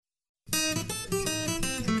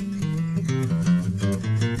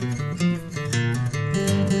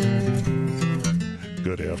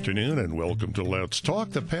afternoon and welcome to Let's Talk.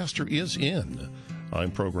 The pastor is in. I'm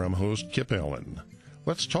program host Kip Allen.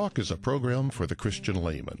 Let's Talk is a program for the Christian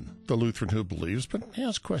layman, the Lutheran who believes but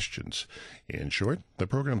has questions. In short, the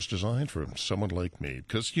program's designed for someone like me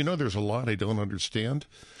because, there's a lot I don't understand.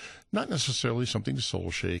 Not necessarily something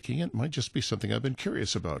soul-shaking. It might just be something I've been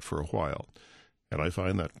curious about for a while. And I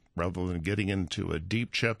find that rather than getting into a deep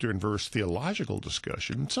chapter and verse theological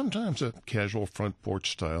discussion, sometimes a casual front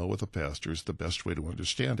porch style with a pastor is the best way to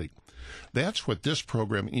understanding. That's what this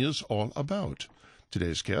program is all about.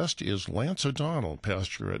 Today's guest is Lance O'Donnell,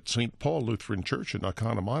 pastor at St. Paul Lutheran Church in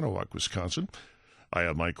Oconomowoc, Wisconsin. I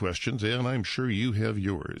have my questions, and I'm sure you have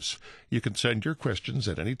yours. You can send your questions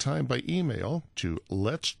at any time by email to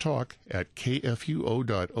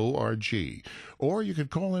letstalk@kfuo.org, or you can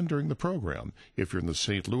call in during the program. If you're in the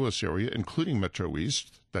St. Louis area, including Metro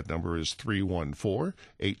East, that number is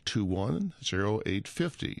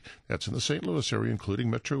 314-821-0850. That's in the St. Louis area, including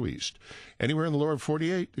Metro East. Anywhere in the lower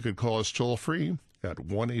 48, you can call us toll-free at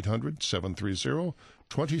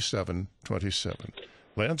 1-800-730-2727.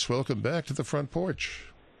 Lance, welcome back to the front porch.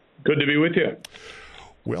 Good to be with you.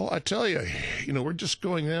 Well, I tell you, we're just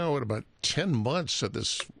going now at about 10 months of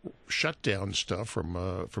this shutdown stuff from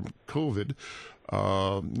COVID.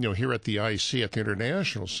 Here at the IC at the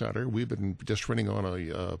International Center, we've been just running on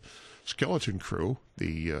a skeleton crew.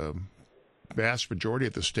 The vast majority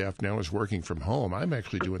of the staff now is working from home. I'm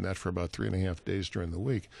actually doing that for about 3.5 days during the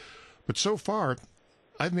week. But so far,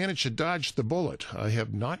 I've managed to dodge the bullet. I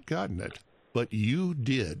have not gotten it. But you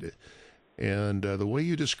did. And the way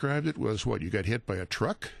you described it was what? You got hit by a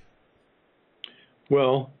truck?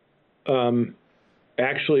 Well,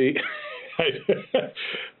 actually,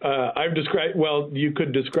 I've described, you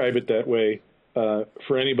could describe it that way.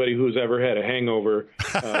 For anybody who's ever had a hangover,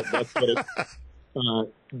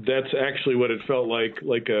 that's actually what it felt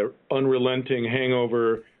like a unrelenting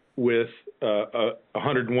hangover with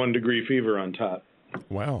 101-degree fever on top.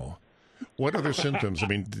 Wow. What other symptoms? I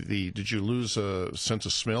mean, did you lose a sense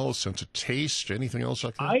of smell, a sense of taste, anything else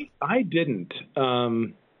like that? I didn't,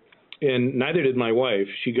 and neither did my wife.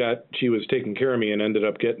 She was taking care of me and ended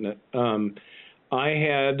up getting it. I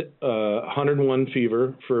had 101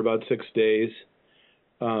 fever for about 6 days.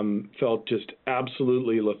 Felt just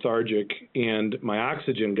absolutely lethargic, and my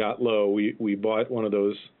oxygen got low. We bought one of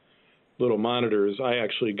those little monitors. I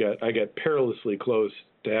got perilously close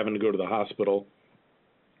to having to go to the hospital.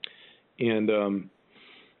 And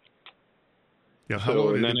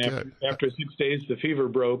after 6 days, the fever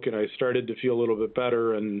broke, and I started to feel a little bit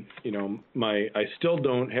better. And I still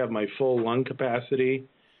don't have my full lung capacity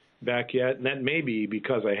back yet, and that may be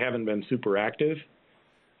because I haven't been super active.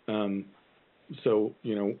 So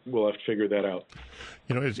we'll have to figure that out.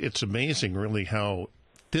 It's amazing, really, how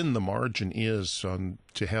thin the margin is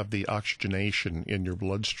to have the oxygenation in your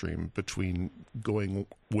bloodstream between going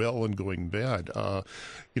well and going bad. I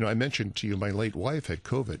mentioned to you my late wife had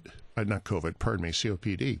COPD.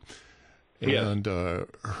 And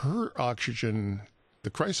her oxygen, the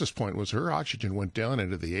crisis point was her oxygen went down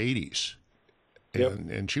into the 80s.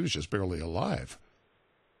 And she was just barely alive.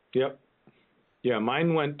 Yep. Yeah,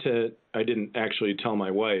 mine went to, I didn't actually tell my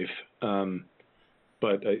wife,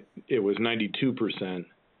 but it was 92%.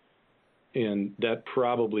 And that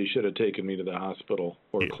probably should have taken me to the hospital,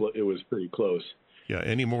 or it was pretty close. Yeah,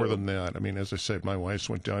 any more than that. I mean, as I said, my wife's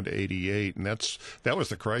went down to 88, and that was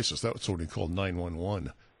the crisis. That was what we called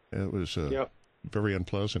 911. It was very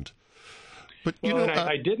unpleasant. But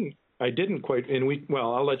I didn't quite. And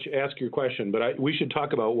I'll let you ask your question, but we should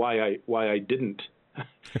talk about why I didn't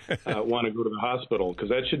want to go to the hospital, because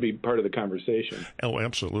that should be part of the conversation. Oh,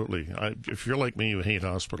 absolutely. If you're like me, you hate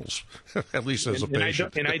hospitals, at least as a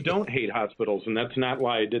patient. I don't hate hospitals, and that's not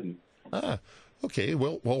why I didn't. Ah, okay.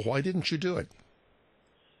 Well, why didn't you do it?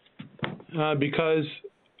 Because,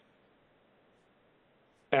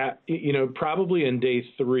 probably in day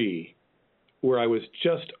 3, where I was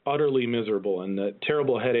just utterly miserable, and the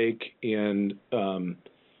terrible headache and the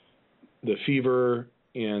fever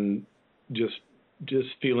and just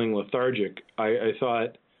feeling lethargic, I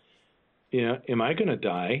thought, am I going to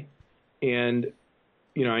die? And,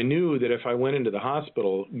 I knew that if I went into the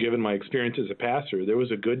hospital, given my experience as a pastor, there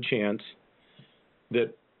was a good chance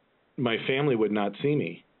that my family would not see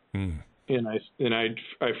me. And I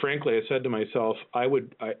frankly, I said to myself, I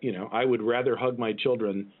would rather hug my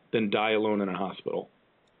children than die alone in a hospital.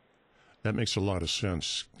 That makes a lot of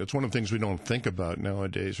sense. That's one of the things we don't think about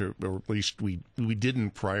nowadays, or at least we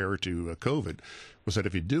didn't prior to COVID, was that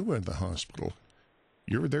if you do go to the hospital,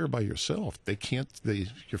 you're there by yourself.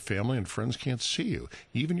 Your family and friends can't see you.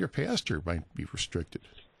 Even your pastor might be restricted.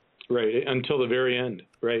 Right, until the very end.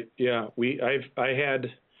 Right, yeah. I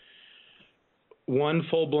had one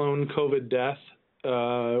full-blown COVID death.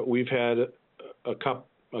 We've had a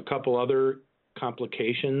couple other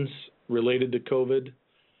complications related to COVID,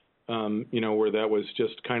 where that was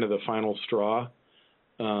just kind of the final straw.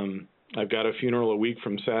 I've got a funeral a week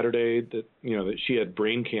from Saturday that she had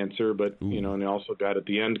brain cancer, but, and also at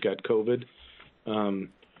the end got COVID. And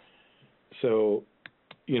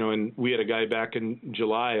we had a guy back in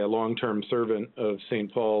July, a long-term servant of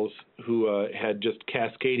St. Paul's, who had just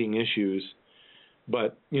cascading issues.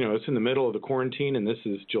 But, it's in the middle of the quarantine, and this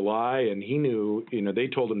is July, and he knew, they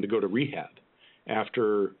told him to go to rehab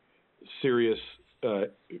after various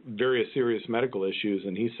serious medical issues.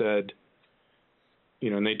 And he said,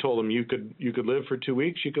 and they told him you could live for 2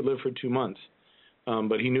 weeks, you could live for 2 months.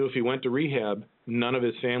 But he knew if he went to rehab, none of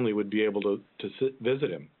his family would be able to visit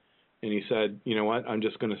him. And he said, you know what, I'm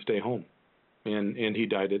just going to stay home. And he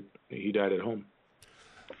died at home.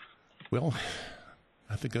 Well,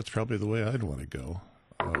 I think that's probably the way I'd want to go.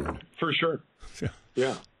 For sure.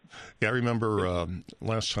 Yeah. Yeah, I remember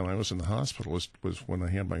last time I was in the hospital was when I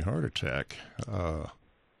had my heart attack. I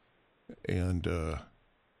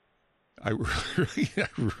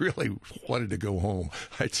really wanted to go home.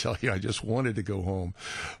 I tell you, I just wanted to go home.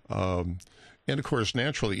 And of course,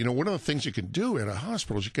 naturally, one of the things you can do in a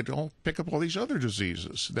hospital is you can pick up all these other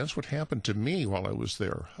diseases. That's what happened to me while I was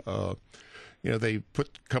there. They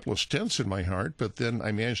put a couple of stents in my heart, but then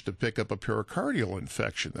I managed to pick up a pericardial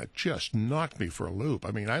infection that just knocked me for a loop.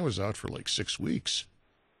 I mean, I was out for like 6 weeks.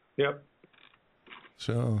 Yep.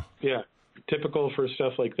 So. Yeah, typical for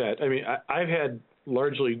stuff like that. I mean, I've had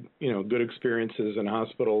largely, good experiences in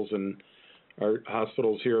hospitals, and our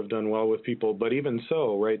hospitals here have done well with people. But even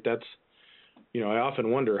so, right, that's, I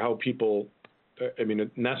often wonder how people,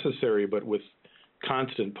 it's necessary, but with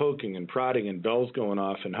constant poking and prodding and bells going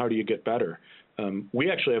off, and how do you get better?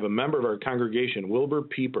 We actually have a member of our congregation, Wilbur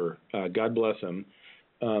Pieper, God bless him.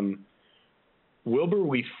 Wilbur,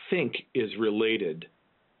 we think, is related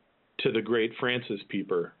to the great Francis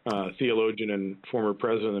Pieper, theologian and former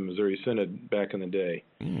president of the Missouri Synod back in the day.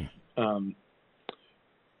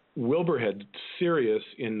 Wilbur had serious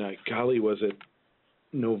in, was it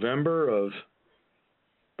November of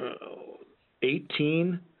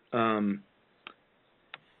 18?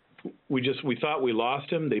 We thought we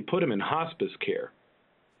lost him. They put him in hospice care.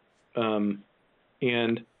 And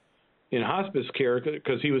in hospice care,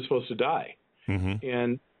 because he was supposed to die. Mm-hmm.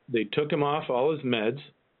 And they took him off all his meds,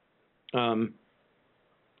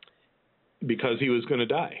 because he was going to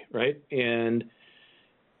die, right? And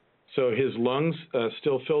so his lungs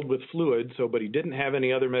still filled with fluid, but he didn't have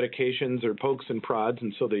any other medications or pokes and prods,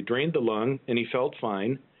 and so they drained the lung, and he felt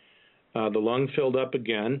fine. The lung filled up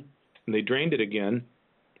again, and they drained it again,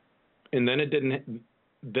 and then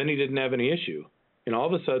then he didn't have any issue. And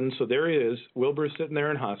all of a sudden, so there he is, Wilbur's sitting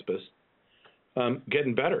there in hospice,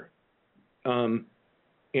 getting better. And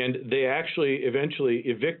they actually eventually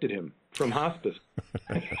evicted him from hospice.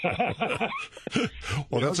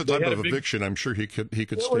 Well, that's a type of eviction I'm sure he could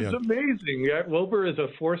stand. It was amazing. Yeah, Wilbur is a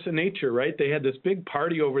force of nature, right? They had this big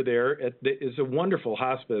party over there. It's a wonderful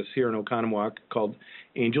hospice here in Oconomowoc called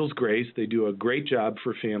Angel's Grace. They do a great job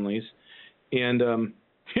for families. And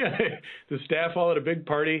the staff all had a big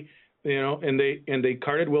party, and they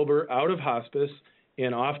carted Wilbur out of hospice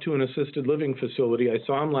and off to an assisted living facility. I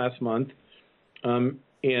saw him last month.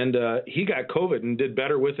 And he got COVID and did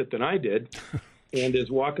better with it than I did, and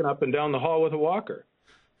is walking up and down the hall with a walker.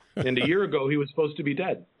 And a year ago, he was supposed to be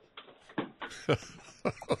dead.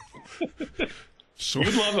 So,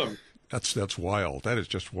 you'd love him. That's wild. That is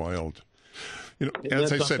just wild.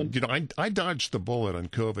 As I said, I dodged the bullet on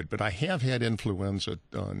COVID, but I have had influenza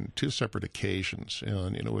on 2 separate occasions,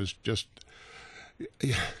 and it was just,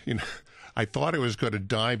 I thought I was going to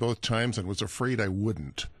die both times and was afraid I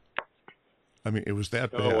wouldn't. I mean, it was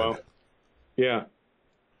that bad. Oh, wow. Yeah.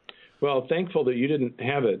 Well, thankful that you didn't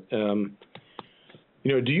have it. Do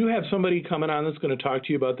you have somebody coming on that's going to talk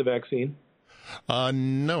to you about the vaccine?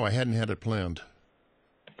 No, I hadn't had it planned.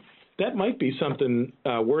 That might be something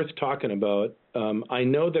worth talking about. I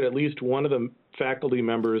know that at least one of the faculty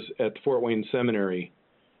members at Fort Wayne Seminary,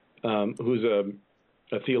 who's a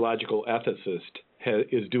theological ethicist,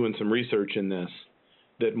 is doing some research in this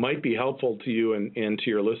that might be helpful to you and to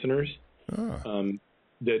your listeners.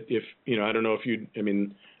 That if, I don't know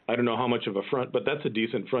if I don't know how much of a front, but that's a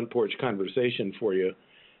decent front porch conversation for you.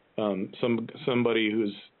 Somebody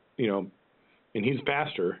who's, and he's a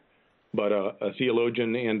pastor, but a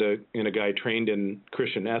theologian and a guy trained in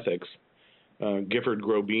Christian ethics. Gifford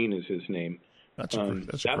Grobeen is his name.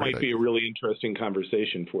 That might be a really interesting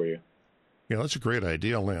conversation for you. Yeah, that's a great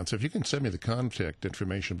idea, Lance. If you can send me the contact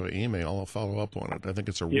information by email, I'll follow up on it. I think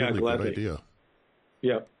it's a really good idea.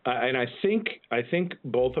 Yeah, and I think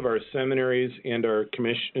both of our seminaries and our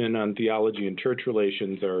Commission on Theology and Church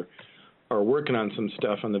Relations are working on some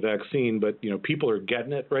stuff on the vaccine. But people are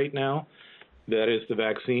getting it right now. That is the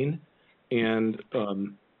vaccine, and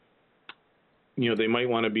they might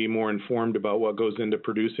want to be more informed about what goes into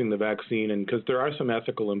producing the vaccine, and because there are some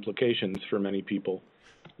ethical implications for many people.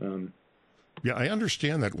 Yeah, I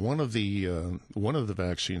understand that one of the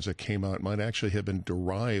vaccines that came out might actually have been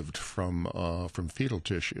derived from fetal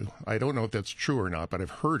tissue. I don't know if that's true or not, but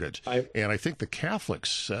I've heard it. And I think the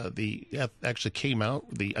Catholics actually came out.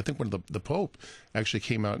 I think one of the Pope actually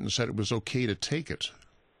came out and said it was okay to take it.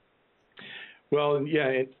 Well,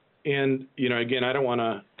 yeah, and again, I don't want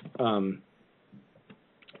to.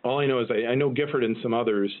 All I know is I know Gifford and some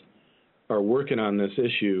others are working on this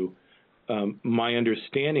issue. My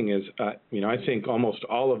understanding is, I think almost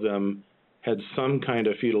all of them had some kind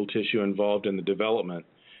of fetal tissue involved in the development.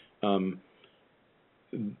 The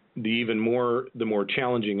more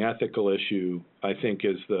challenging ethical issue, I think,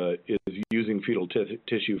 is using fetal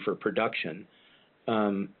tissue for production.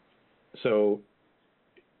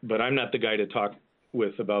 But I'm not the guy to talk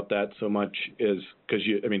with about that so much as because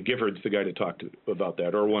Gifford's the guy to talk to about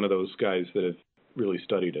that, or one of those guys that have really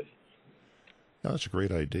studied it. No, that's a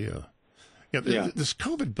great idea. Yeah, this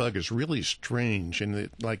COVID bug is really strange, and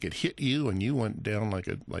it hit you, and you went down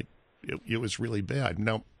it was really bad.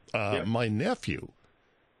 Now, my nephew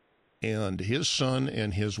and his son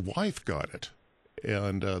and his wife got it,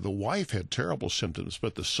 and the wife had terrible symptoms,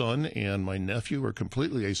 but the son and my nephew were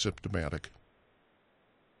completely asymptomatic.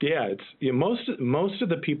 Yeah, it's most of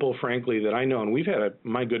the people, frankly, that I know, and we've had a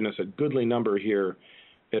goodly number here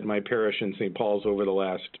at my parish in St. Paul's over the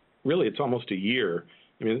last, really, it's almost a year.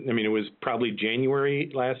 I mean, it was probably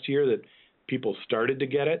January last year that people started to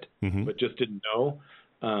get it, but just didn't know.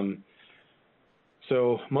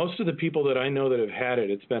 So most of the people that I know that have had it,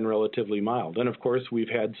 it's been relatively mild. And of course, we've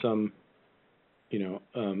had some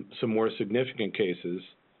more significant cases.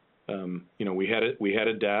 We had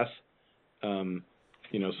a death.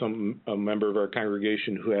 A member of our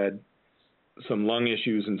congregation who had some lung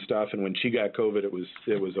issues and stuff, and when she got COVID, it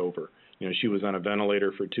was over. She was on a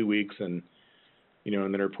ventilator for 2 weeks, and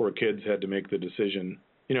and then her poor kids had to make the decision,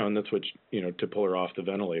 and that's what to pull her off the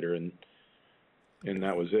ventilator, and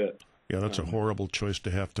that was it. Yeah, that's a horrible choice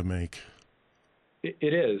to have to make.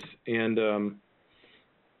 It is, and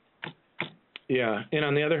and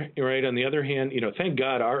on the other hand, thank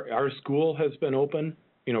God our school has been open.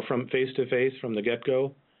 From face to face from the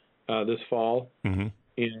get-go this fall.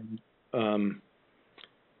 And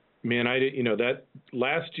man, that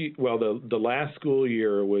last year, the last school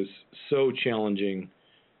year was so challenging,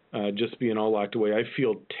 just being all locked away. I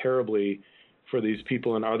feel terribly for these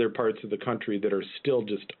people in other parts of the country that are still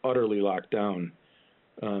just utterly locked down.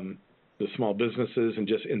 The small businesses and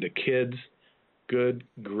the kids, good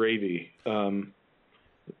gravy.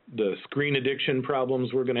 The screen addiction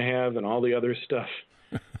problems we're going to have and all the other stuff.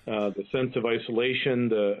 The sense of isolation,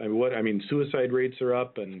 suicide rates are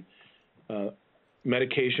up, and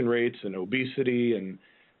medication rates and obesity, and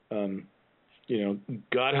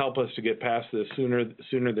God help us to get past this sooner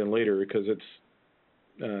than later, because it's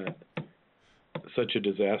such a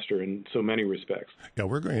disaster in so many respects. Yeah,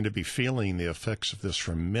 we're going to be feeling the effects of this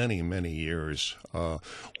for many, many years.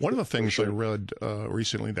 One of the things I read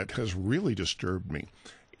recently that has really disturbed me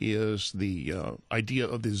is the idea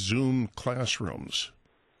of the Zoom classrooms.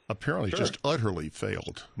 Apparently just utterly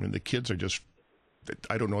failed. I mean, the kids are just,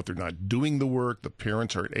 I don't know if they're not doing the work, the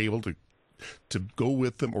parents aren't able to go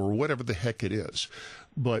with them, or whatever the heck it is.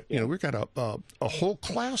 But, we've got a whole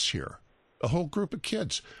class here, a whole group of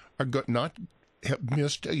kids have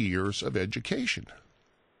missed a years of education.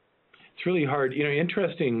 It's really hard.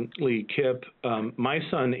 Interestingly, Kip, my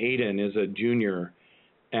son Aiden is a junior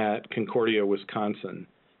at Concordia, Wisconsin,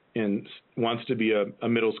 and wants to be a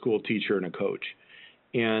middle school teacher and a coach.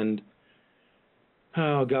 And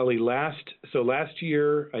last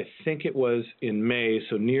year, I think it was in May,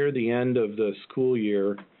 so near the end of the school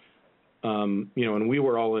year, and we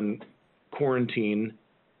were all in quarantine,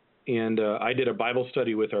 and I did a Bible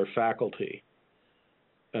study with our faculty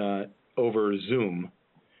over Zoom.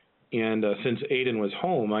 And since Aiden was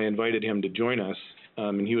home, I invited him to join us,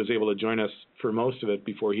 and he was able to join us for most of it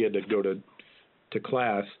before he had to go to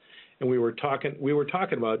class. And we were talking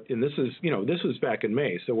about, and this was back in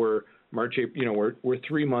May, so we're March, April, we're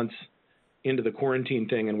 3 months into the quarantine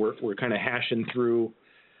thing, and we're kind of hashing through.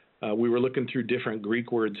 We were looking through different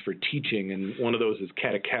Greek words for teaching, and one of those is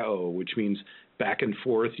katakao, which means back and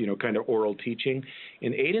forth, kind of oral teaching.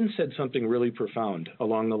 And Aiden said something really profound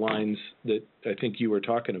along the lines that I think you were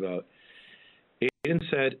talking about. Aiden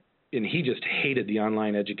said, and he just hated the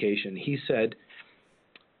online education. He said,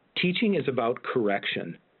 teaching is about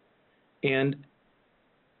correction, and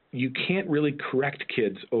you can't really correct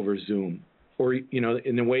kids over Zoom or,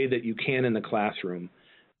 in the way that you can in the classroom.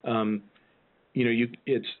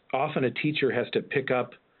 It's often a teacher has to pick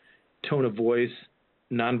up tone of voice,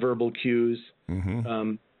 nonverbal cues,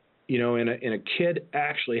 and a kid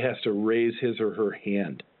actually has to raise his or her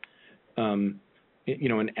hand, and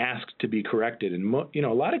ask to be corrected. And, a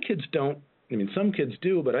lot of kids don't. I mean, some kids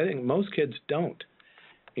do, but I think most kids don't.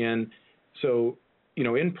 And so,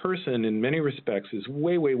 in person, in many respects, is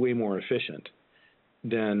way, way, way more efficient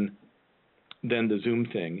than the Zoom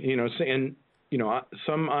thing.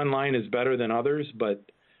 Some online is better than others, but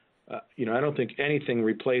I don't think anything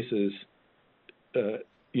replaces the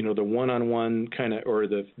one-on-one kind of, or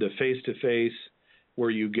the face-to-face, where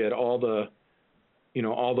you get all the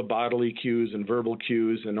bodily cues and verbal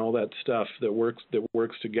cues and all that stuff that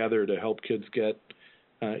works together to help kids get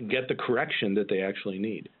the correction that they actually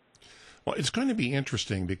need. Well, it's going to be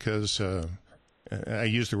interesting because I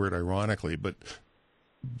use the word ironically, but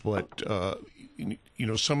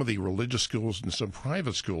some of the religious schools and some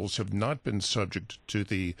private schools have not been subject to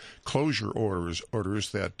the closure orders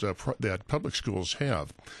that public schools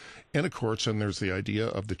have, and of course, then there's the idea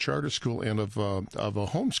of the charter school and of a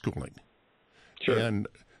homeschooling. Sure. And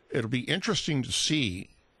it'll be interesting to see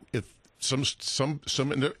if some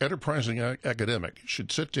enterprising academic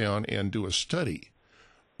should sit down and do a study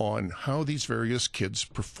on how these various kids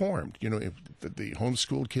performed. If the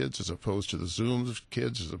homeschool kids as opposed to the Zoom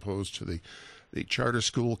kids, as opposed to the charter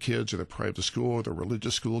school kids or the private school or the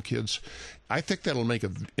religious school kids. I think that'll make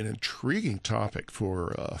an intriguing topic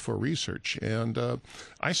for research. And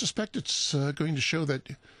I suspect it's going to show that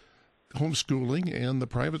homeschooling and the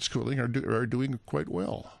private schooling are doing quite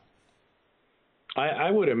well. I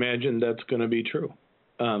would imagine that's going to be true.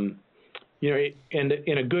 And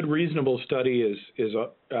in a good, reasonable study is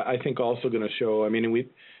I think also going to show. I mean,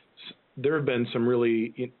 there have been some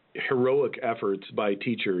really heroic efforts by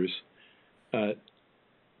teachers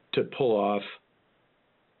to pull off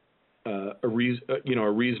a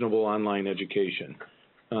reasonable online education.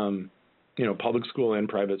 Public school and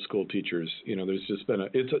private school teachers. There's just been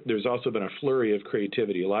there's also been a flurry of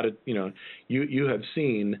creativity. A lot of you have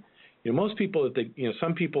seen. Most people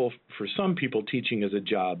for some people teaching is a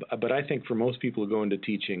job, but I think for most people who go into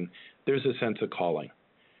teaching, there's a sense of calling.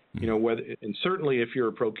 And certainly if you're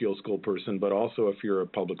a parochial school person, but also if you're a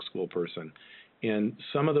public school person. And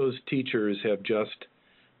some of those teachers have just,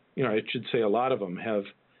 I should say a lot of them have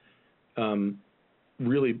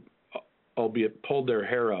really, albeit pulled their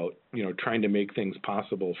hair out, trying to make things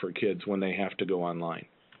possible for kids when they have to go online.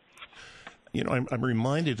 I'm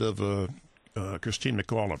reminded of Christine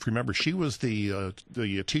McAuliffe. Remember, she was the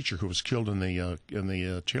teacher who was killed in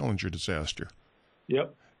the Challenger disaster.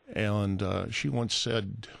 Yep. And she once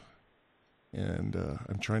said, and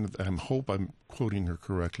I hope I'm quoting her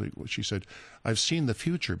correctly. She said, "I've seen the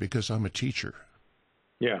future because I'm a teacher."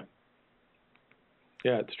 Yeah.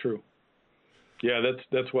 Yeah, it's true. Yeah,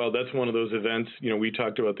 that's one of those events. We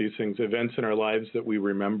talked about these things, events in our lives that we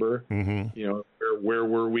remember. Mm-hmm. Where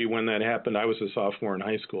were we when that happened? I was a sophomore in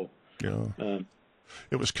high school. Yeah.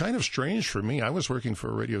 It was kind of strange for me. I was working for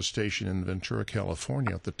a radio station in Ventura,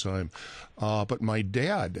 California at the time. But my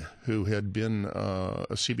dad, who had been a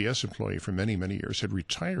CBS employee for many, many years, had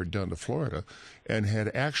retired down to Florida and had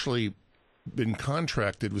actually been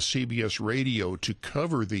contracted with CBS Radio to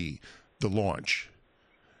cover the launch.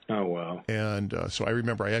 Oh, wow. And so I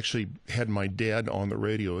remember I actually had my dad on the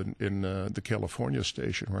radio in the California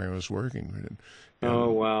station where I was working.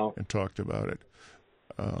 Oh, wow. And talked about it.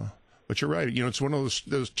 But you're right. It's one of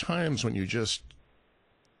those times when you just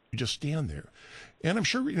stand there. And I'm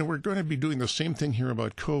sure, we're going to be doing the same thing here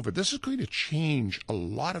about COVID. This is going to change a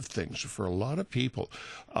lot of things for a lot of people.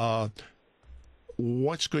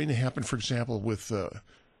 What's going to happen, for example, with the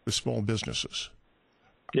small businesses?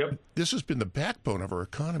 Yep. This has been the backbone of our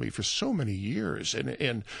economy for so many years,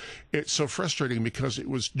 and it's so frustrating because it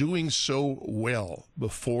was doing so well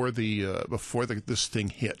before this thing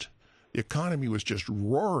hit. The economy was just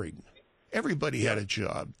roaring. Everybody had a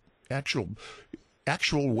job. Actual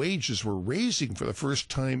wages were raising for the first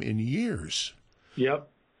time in years. Yep.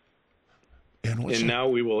 And now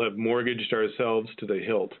we will have mortgaged ourselves to the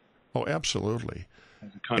hilt. Oh, absolutely.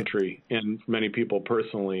 As a country, and many people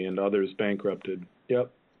personally, and others bankrupted. Yep.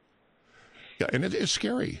 Yeah, and it's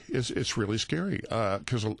scary. It's really scary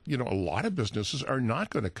because a lot of businesses are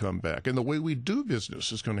not going to come back, and the way we do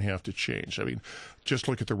business is going to have to change. I mean, just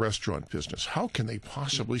look at the restaurant business. How can they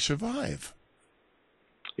possibly survive?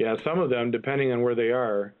 Yeah, some of them, depending on where they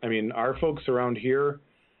are. I mean, our folks around here,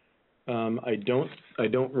 I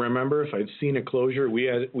don't remember if I've seen a closure.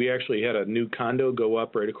 We actually had a new condo go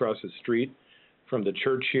up right across the street from the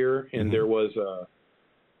church here, and there was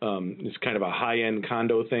it's kind of a high-end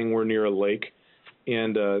condo thing. We're near a lake,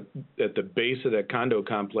 and at the base of that condo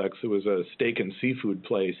complex, there was a steak and seafood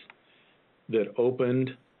place that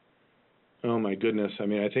opened. Oh my goodness! I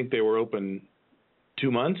mean, I think they were open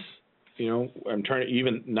 2 months. I'm trying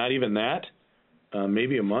to not even that,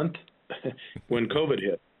 maybe a month when COVID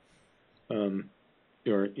hit.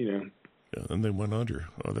 Yeah, and they went under.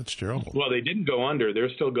 Oh, that's terrible. Well, they didn't go under. They're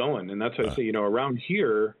still going. And that's why I say, around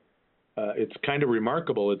here, it's kind of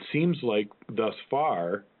remarkable. It seems like thus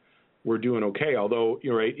far we're doing okay. Although,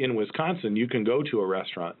 in Wisconsin, you can go to a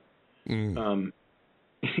restaurant, and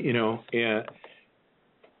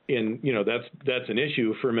that's an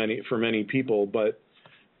issue for many people. But,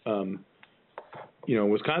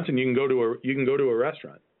 Wisconsin, you can go to a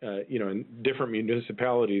restaurant. In different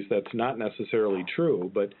municipalities, that's not necessarily true,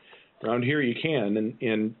 but around here you can,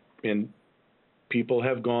 and people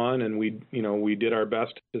have gone, and we did our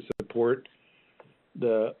best to support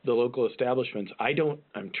the local establishments.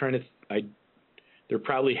 There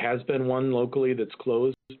probably has been one locally that's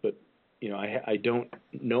closed, but I don't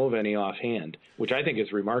know of any offhand, which I think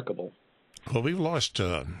is remarkable. Well, we've lost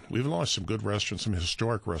some good restaurants, some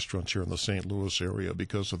historic restaurants here in the St. Louis area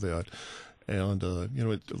because of that. And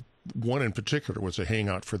one in particular was a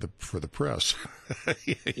hangout for the press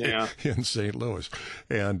in St. Louis,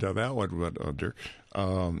 and that one went under.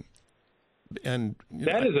 That's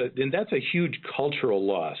a huge cultural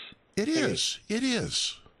loss. It is. It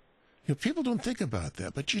is. People don't think about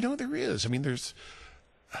that, but there is. I mean, there's.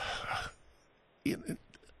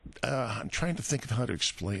 I'm trying to think of how to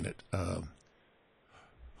explain it.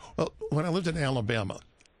 Well, when I lived in Alabama.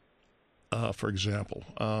 For example,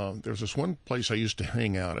 there's this one place I used to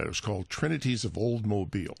hang out at. It was called Trinities of Old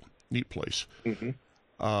Mobile. Neat place. Mm-hmm.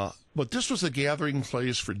 But this was a gathering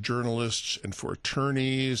place for journalists and for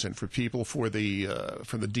attorneys and for people from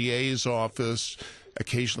the DA's office.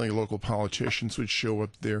 Occasionally, local politicians would show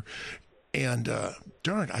up there. And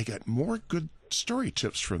I got more good story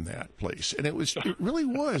tips from that place. And it really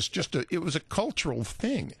was it was a cultural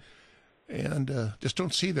thing. And just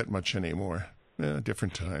don't see that much anymore.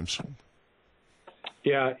 Different times.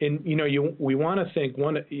 Yeah, and we want to think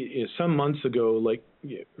some months ago, like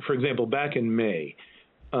for example, back in May,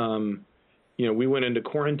 we went into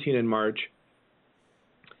quarantine in March,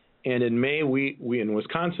 and in May we in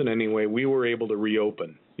Wisconsin anyway, we were able to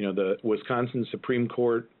reopen. The Wisconsin Supreme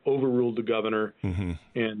Court overruled the governor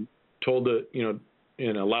and told and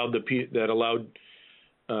allowed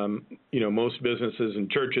most businesses and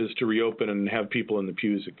churches to reopen and have people in the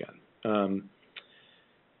pews again.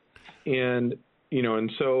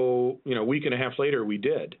 And so, a week and a half later, we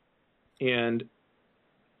did. And,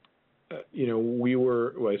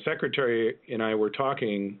 Secretary and I were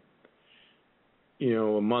talking,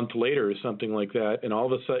 a month later or something like that. And all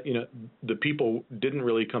of a sudden, the people didn't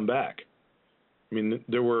really come back. I mean,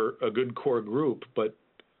 there were a good core group, but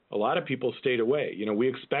a lot of people stayed away. We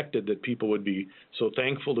expected that people would be so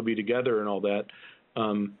thankful to be together and all that.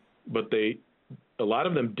 But a lot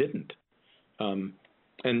of them didn't.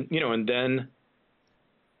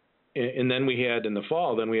 And then we had in the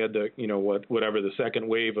fall, we had the the second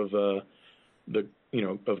wave of of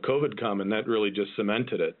COVID come, and that really just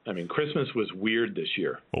cemented it. I mean, Christmas was weird this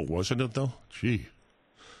year. Oh, wasn't it though? Gee.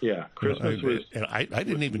 Yeah, Christmas was. And I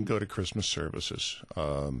didn't even go to Christmas services.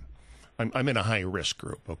 I'm in a high risk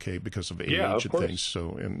group, okay, because of age and things.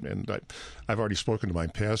 So, and I've already spoken to my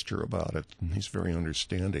pastor about it, and he's very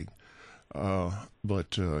understanding.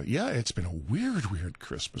 But it's been a weird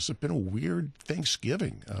Christmas. It's been a weird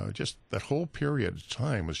Thanksgiving. Just that whole period of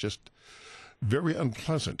time was just very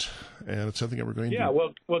unpleasant, and it's something that we're going to. Yeah,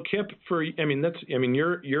 well, Kip,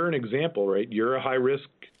 you're an example, right? You're a higher risk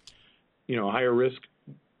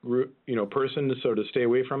group, person, to stay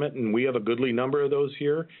away from it, and we have a goodly number of those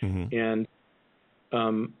here, and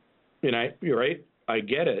you're right. I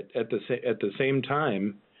get it. At the same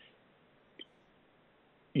time.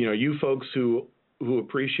 You folks who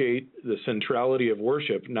appreciate the centrality of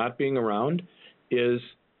worship not being around is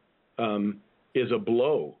a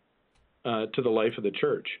blow to the life of the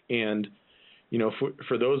church. And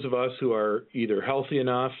for those of us who are either healthy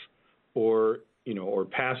enough or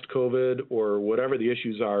past COVID or whatever the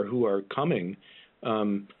issues are, who are coming,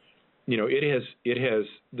 the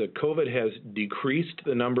COVID has decreased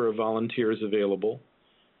the number of volunteers available.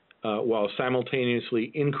 While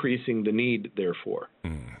simultaneously increasing the need, therefore.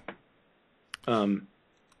 Well,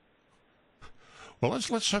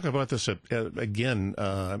 let's talk about this again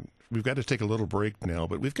we've got to take a little break now,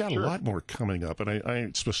 but we've got Sure. a lot more coming up. And I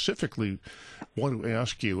specifically want to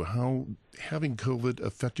ask you how having COVID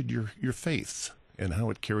affected your faith and how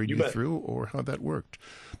it carried you bet. through, or how that worked.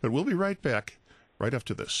 But we'll be right back right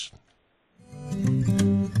after this.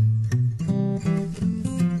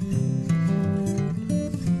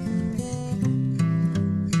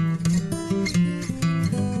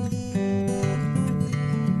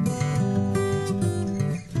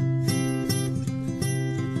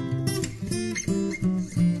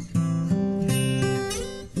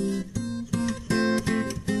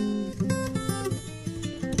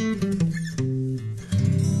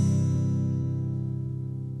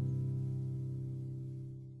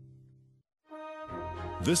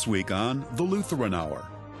 This week on The Lutheran Hour.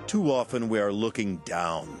 Too often we are looking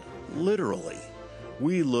down, literally.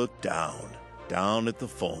 We look down at the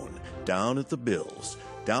phone, down at the bills,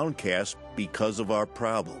 downcast because of our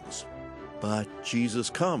problems. But Jesus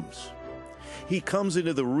comes. He comes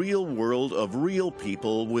into the real world of real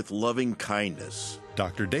people with loving kindness.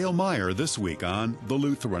 Dr. Dale Meyer this week on The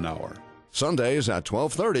Lutheran Hour. Sundays at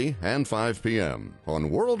 12:30 and 5 p.m. on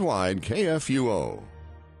Worldwide KFUO.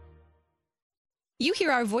 You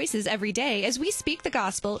hear our voices every day as we speak the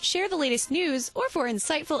gospel, share the latest news, or for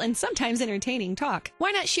insightful and sometimes entertaining talk.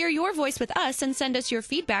 Why not share your voice with us and send us your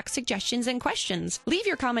feedback, suggestions, and questions? Leave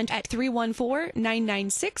your comment at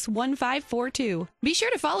 314-996-1542. Be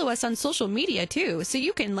sure to follow us on social media, too, so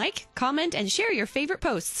you can like, comment, and share your favorite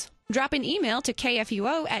posts. Drop an email to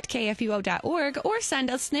kfuo@kfuo.org or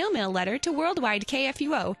send a snail mail letter to Worldwide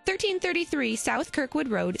KFUO, 1333 South Kirkwood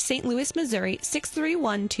Road, St. Louis, Missouri,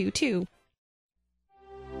 63122.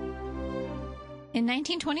 In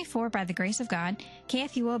 1924, by the grace of God,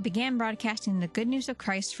 KFUO began broadcasting the good news of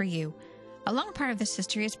Christ for you. A long part of this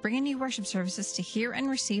history is bringing you worship services to hear and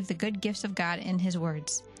receive the good gifts of God in His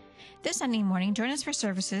words. This Sunday morning, join us for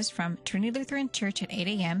services from Trinity Lutheran Church at 8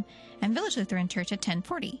 a.m. and Village Lutheran Church at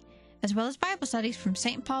 10:40, as well as Bible studies from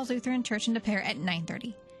St. Paul's Lutheran Church in De Pere at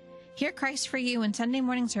 9:30. Hear Christ for you in Sunday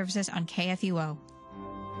morning services on KFUO.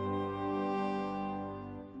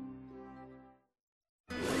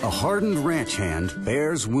 A hardened ranch hand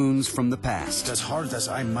bears wounds from the past. As hard as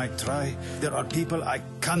I might try, there are people I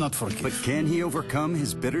cannot forgive. But can he overcome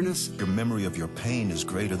his bitterness? Your memory of your pain is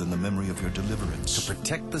greater than the memory of your deliverance. To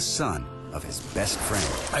protect the son of his best friend.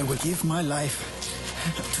 I will give my life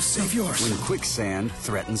to save yours. When quicksand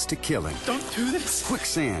threatens to kill him. Don't do this.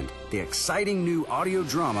 Quicksand, the exciting new audio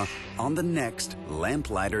drama on the next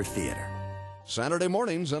Lamplighter Theater. Saturday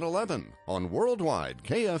mornings at 11 on Worldwide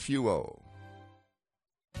KFUO.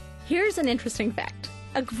 Here's an interesting fact.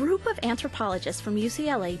 A group of anthropologists from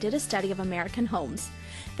UCLA did a study of American homes.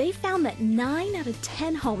 They found that 9 out of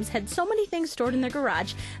 10 homes had so many things stored in their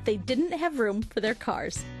garage they didn't have room for their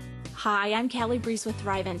cars. Hi, I'm Callie Breeze with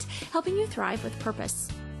Thrivent, helping you thrive with purpose.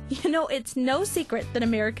 You know, it's no secret that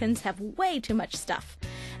Americans have way too much stuff.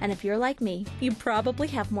 And if you're like me, you probably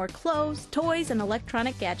have more clothes, toys, and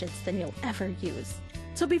electronic gadgets than you'll ever use.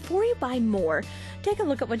 So before you buy more, take a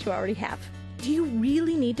look at what you already have. Do you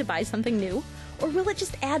really need to buy something new? Or will it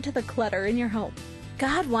just add to the clutter in your home?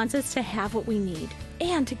 God wants us to have what we need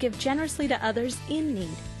and to give generously to others in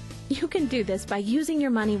need. You can do this by using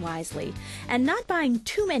your money wisely and not buying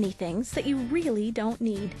too many things that you really don't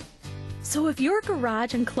need. So if your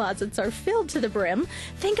garage and closets are filled to the brim,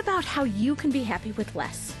 think about how you can be happy with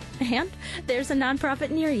less. And there's a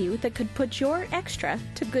nonprofit near you that could put your extra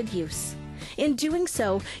to good use. In doing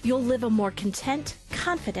so, you'll live a more content,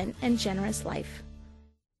 confident, and generous life.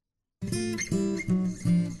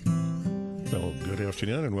 Well, good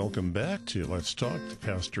afternoon and welcome back to Let's Talk. The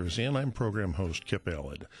pastor is in. I'm program host Kip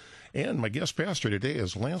Allen. And my guest pastor today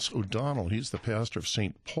is Lance O'Donnell. He's the pastor of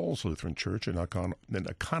St. Paul's Lutheran Church in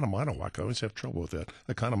Oconomowoc. I always have trouble with that.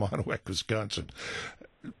 Oconomowoc, Wisconsin.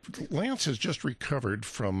 Lance has just recovered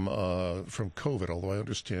from COVID, although I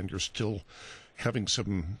understand you're still having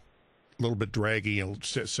some little bit draggy,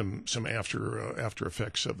 some after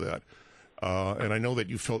effects of that. And I know that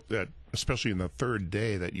you felt that, especially in the third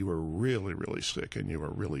day, that you were really, really sick and you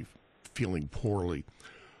were really feeling poorly.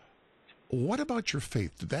 What about your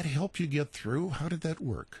faith? Did that help you get through? How did that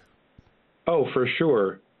work? Oh, for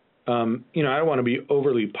sure. I don't want to be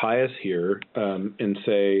overly pious here and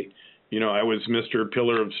say, I was Mr.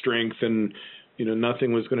 Pillar of Strength and,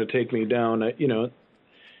 nothing was going to take me down.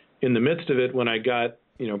 In the midst of it, when I got,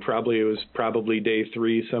 it was probably day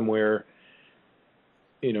 3 somewhere,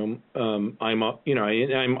 I'm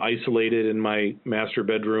isolated in my master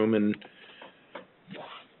bedroom and,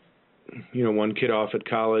 one kid off at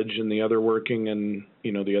college and the other working and,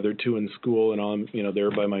 the other 2 in school and I'm,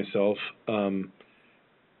 there by myself. I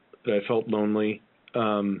felt lonely.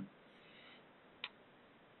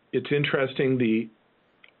 it's interesting.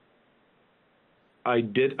 I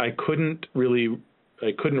couldn't read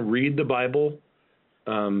the Bible.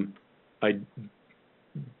 I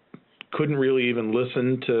couldn't really even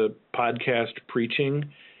listen to podcast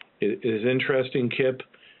preaching. It is interesting, Kip.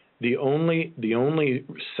 The only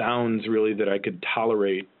sounds really that I could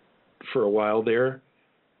tolerate for a while there,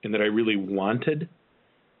 and that I really wanted,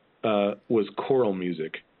 was choral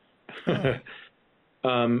music. Luther,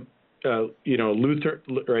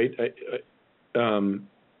 right?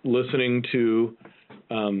 Listening to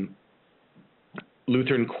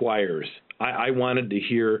Lutheran choirs. I wanted to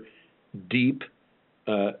hear deep.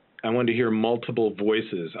 I wanted to hear multiple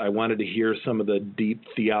voices. I wanted to hear some of the deep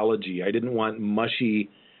theology. I didn't want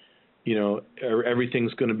mushy,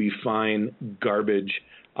 everything's going to be fine garbage.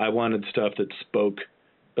 I wanted stuff that spoke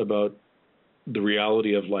about the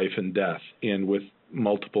reality of life and death, and with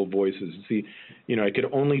multiple voices. See, I could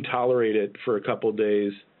only tolerate it for a couple of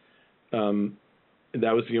days.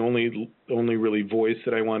 That was the only really voice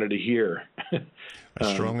that I wanted to hear.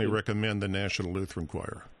 I strongly recommend the National Lutheran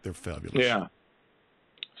Choir. They're fabulous. Yeah.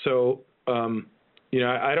 So, I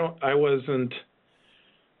wasn't,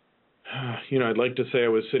 I'd like to say I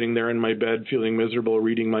was sitting there in my bed feeling miserable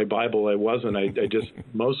reading my Bible. I wasn't. I just,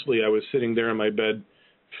 mostly I was sitting there in my bed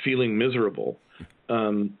feeling miserable.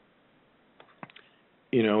 We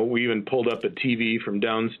even pulled up a TV from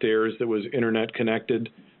downstairs that was internet connected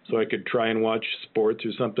so I could try and watch sports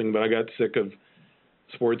or something, but I got sick of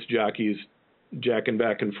sports jockeys jacking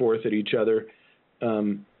back and forth at each other.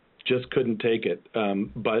 Just couldn't take it.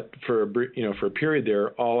 But for a period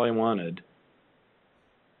there, all I wanted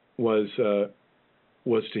was to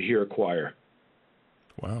hear a choir.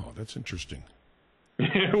 Wow, that's interesting.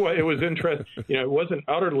 Well, it was interesting. It wasn't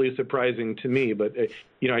utterly surprising to me, but I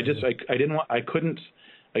couldn't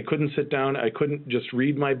sit down. I couldn't just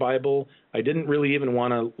read my Bible. I didn't really even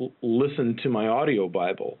want to listen to my audio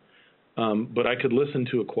Bible, but I could listen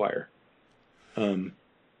to a choir.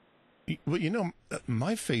 Well,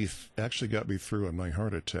 my faith actually got me through on my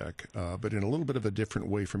heart attack, but in a little bit of a different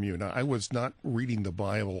way from you. Now, I was not reading the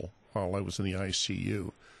Bible while I was in the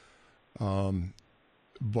ICU,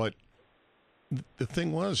 but the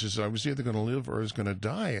thing was I was either going to live or I was going to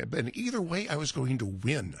die. And either way, I was going to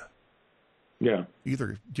win. Yeah.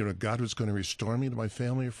 Either, God was going to restore me to my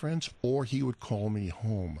family or friends, or he would call me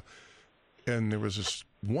home. And there was this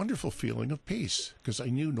wonderful feeling of peace, because I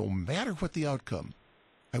knew no matter what the outcome,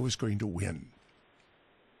 I was going to win.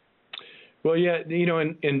 Well, yeah,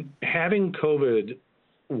 and having COVID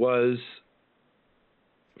was,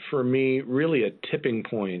 for me, really a tipping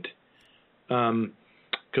point.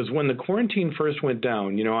 Because when the quarantine first went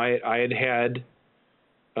down, I had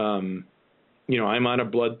I'm on a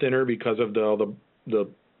blood thinner because of the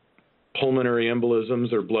pulmonary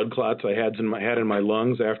embolisms or blood clots I had in my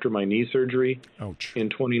lungs after my knee surgery. Ouch. In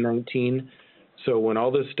 2019. So when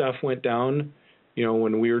all this stuff went down,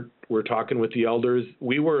 when we were talking with the elders,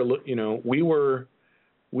 we were a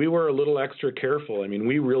little extra careful. I mean,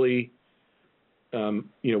 we really,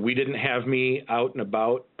 we didn't have me out and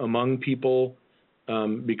about among people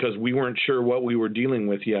because we weren't sure what we were dealing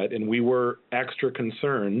with yet, and we were extra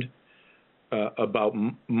concerned about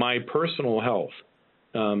my personal health,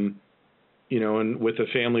 and with a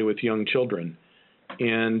family with young children,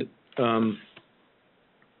 and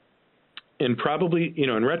probably,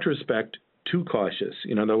 in retrospect, too cautious.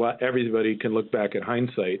 Everybody can look back at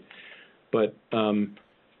hindsight, but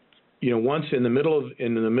once in the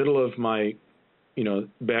middle of my,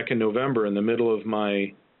 back in November, in the middle of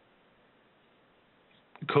my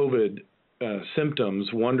COVID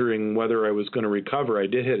symptoms, wondering whether I was going to recover, I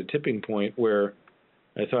did hit a tipping point where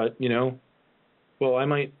I thought, well, I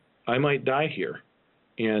might die here,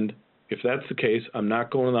 and if that's the case, I'm not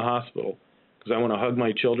going to the hospital, because I want to hug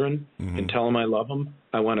my children and tell them I love them.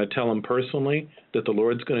 I want to tell them personally that the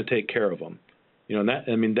Lord's going to take care of them.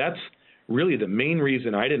 That's really the main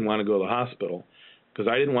reason I didn't want to go to the hospital, because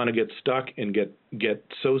I didn't want to get stuck and get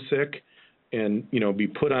so sick and, be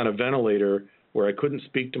put on a ventilator where I couldn't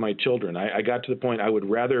speak to my children. I got to the point I would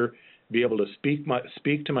rather be able to speak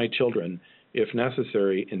to my children if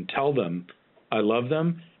necessary and tell them I love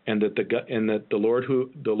them, and that the Lord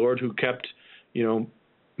who kept,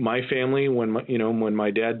 my family when my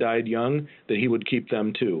dad died young, that he would keep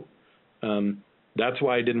them too. That's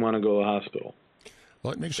why I didn't want to go to the hospital.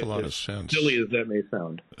 Well, it makes a lot of sense. Silly as that may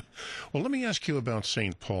sound. Well, let me ask you about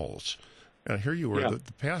St. Paul's. Here you are,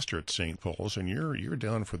 the pastor at St. Paul's, and you're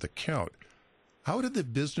down for the count. How did the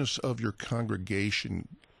business of your congregation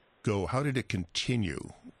go? How did it continue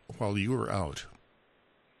while you were out?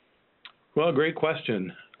 Well, great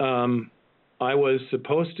question. I was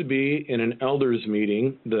supposed to be in an elders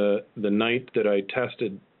meeting the night that I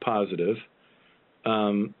tested positive.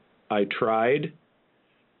 I tried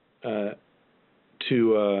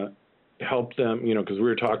to help them, because we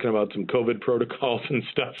were talking about some COVID protocols and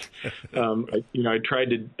stuff. I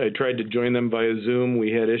tried to join them via Zoom.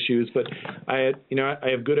 We had issues, but I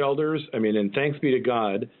have good elders. I mean, and thanks be to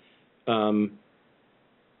God,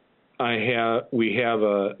 we have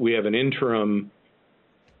an interim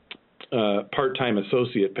part-time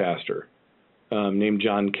associate pastor named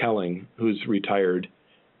John Kelling, who's retired,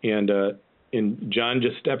 and John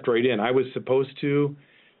just stepped right in. I was supposed to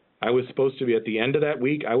be at the end of that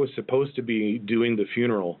week. I was supposed to be doing the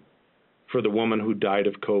funeral for the woman who died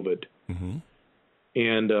of COVID,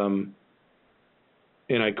 and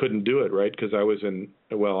I couldn't do it, right, because I was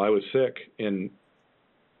sick and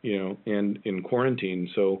in quarantine.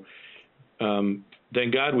 So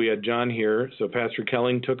thank God we had John here. So Pastor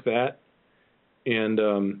Kelling took that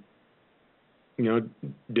and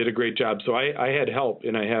did a great job. So I had help,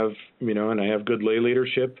 and I have good lay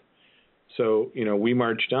leadership. So, we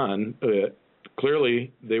marched on.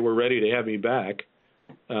 Clearly, they were ready to have me back.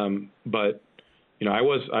 But,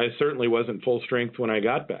 I certainly wasn't full strength when I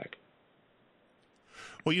got back.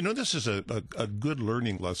 Well, this is a good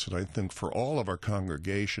learning lesson, I think, for all of our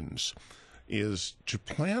congregations, is to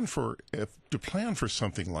plan for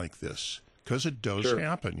something like this, because it does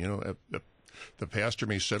happen. The pastor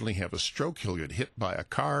may suddenly have a stroke. He'll get hit by a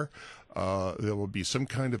car. There will be some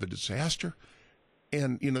kind of a disaster.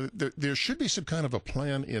 And, there should be some kind of a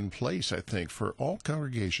plan in place, I think, for all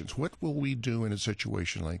congregations. What will we do in a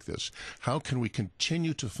situation like this? How can we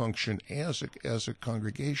continue to function as a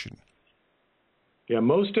congregation? Yeah,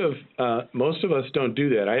 most of us don't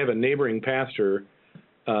do that. I have a neighboring pastor,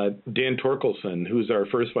 Dan Torkelson, who's our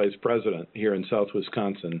first vice president here in South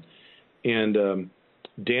Wisconsin. And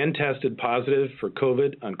Dan tested positive for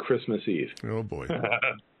COVID on Christmas Eve. Oh, boy.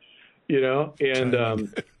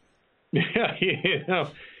 But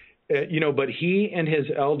he and his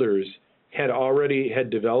elders had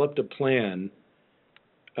developed a plan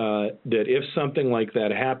that if something like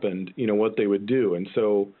that happened, what they would do. And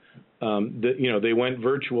so, they went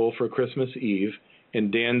virtual for Christmas Eve,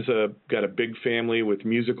 and Dan's got a big family with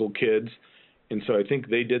musical kids. And so I think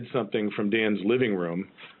they did something from Dan's living room.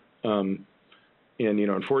 And,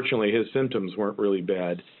 unfortunately, his symptoms weren't really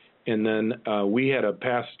bad. And then we had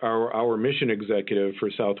our mission executive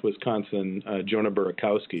for South Wisconsin, Jonah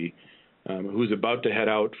Burakowski, who's about to head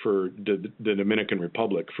out for the Dominican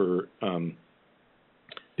Republic for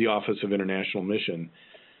the Office of International Mission.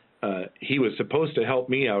 He was supposed to help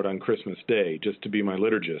me out on Christmas Day, just to be my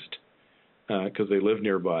liturgist, because they live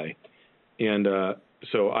nearby. And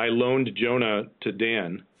so I loaned Jonah to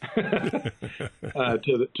Dan to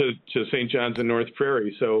St. John's in North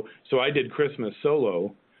Prairie. So I did Christmas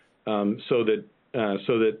solo. So that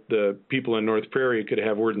the people in North Prairie could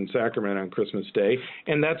have Word and Sacrament on Christmas Day.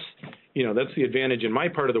 And that's the advantage in my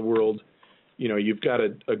part of the world. You've got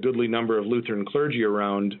a goodly number of Lutheran clergy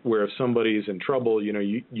around, where if somebody's in trouble,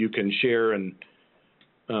 you can share and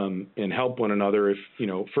help one another. If,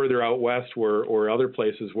 further out west or other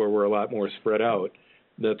places where we're a lot more spread out,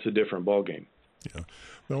 that's a different ballgame. Yeah.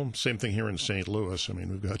 Well, same thing here in St. Louis. I mean,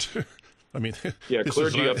 we've got... yeah,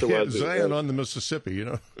 clergy up the west. Zion on the Mississippi,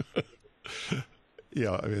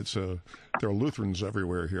 Yeah, there are Lutherans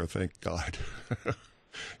everywhere here, thank God. So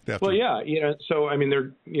there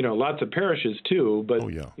lots of parishes too, but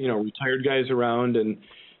retired guys around, and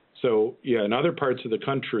so in other parts of the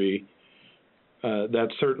country,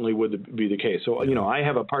 that certainly would be the case. So I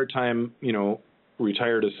have a part-time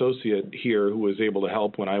retired associate here who was able to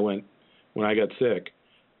help when I got sick,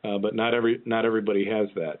 but not everybody has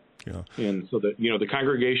that. Yeah. And so that, the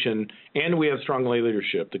congregation, and we have strong lay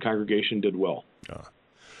leadership, the congregation did well. Yeah.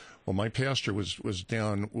 Well, my pastor was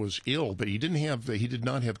ill, but he did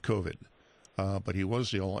not have COVID, but he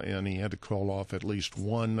was ill, and he had to call off at least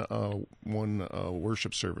one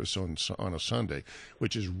worship service on a Sunday,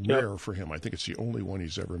 which is rare for him. I think it's the only one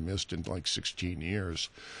he's ever missed in like 16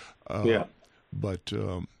 years. But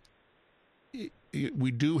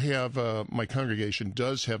we do have, my congregation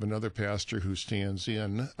does have another pastor who stands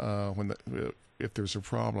in if there's a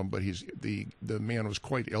problem, but the man was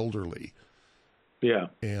quite elderly. Yeah.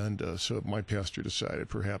 And so my pastor decided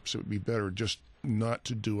perhaps it would be better just not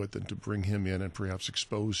to do it than to bring him in and perhaps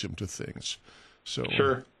expose him to things. So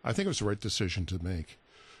I think it was the right decision to make.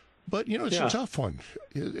 But, it's a tough one.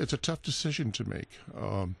 It's a tough decision to make.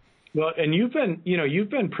 Well, and you've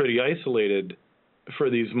been pretty isolated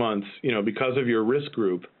for these months, because of your risk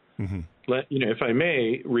group. Mm-hmm. If I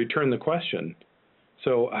may return the question.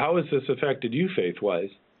 So how has this affected you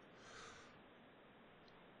faith-wise?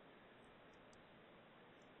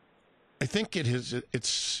 think it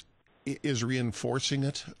is reinforcing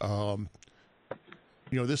it.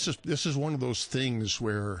 This is one of those things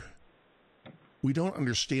where we don't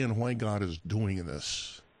understand why God is doing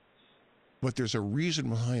this, but there's a reason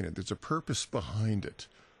behind it. There's a purpose behind it.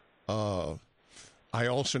 I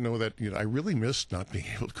also know that I really missed not being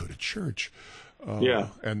able to go to church.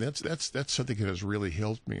 And that's something that has really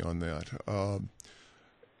helped me on that.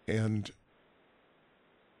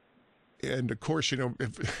 And of course,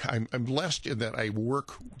 I'm blessed in that I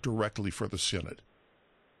work directly for the Synod.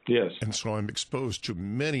 Yes. And so I'm exposed to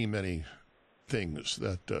many, many things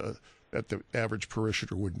that the average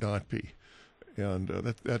parishioner would not be. And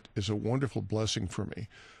that is a wonderful blessing for me.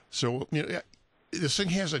 So, this thing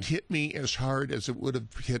hasn't hit me as hard as it would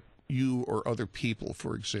have hit you or other people,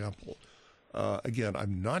 for example. Again, I've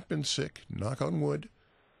not been sick, knock on wood.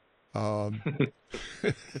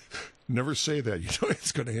 Never say that.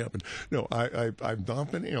 It's going to happen. No, I've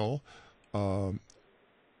not been ill.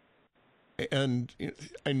 And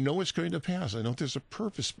I know it's going to pass. I know there's a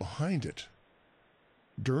purpose behind it.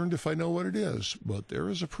 Darned if I know what it is, but there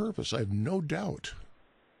is a purpose. I have no doubt.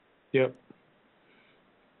 Yep.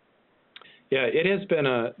 Yeah,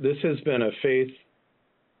 this has been a faith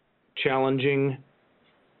challenging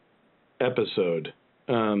episode,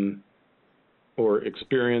 or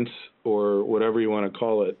experience, or whatever you want to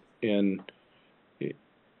call it, and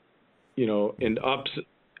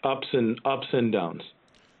ups and downs,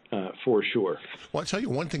 for sure. Well, I'll tell you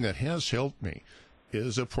one thing that has helped me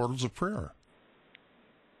is Portals of Prayer.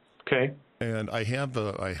 Okay. And I have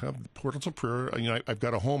Portals of Prayer. I've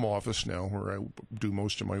got a home office now where I do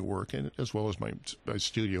most of my work, and as well as my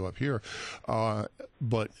studio up here.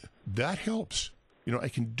 But that helps. I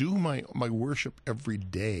can do my worship every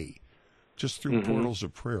day just through Portals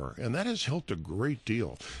of Prayer, and that has helped a great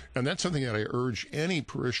deal. And that's something that I urge any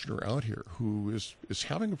parishioner out here who is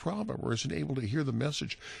having a problem or isn't able to hear the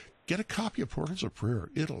message. Get a copy of Portals of Prayer.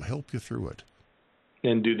 It'll help you through it.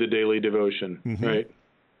 And do the daily devotion, right?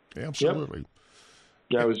 Absolutely. Yep.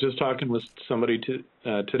 Yeah, I was just talking with somebody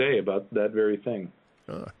today about that very thing.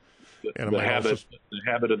 The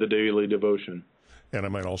habit of the daily devotion. And I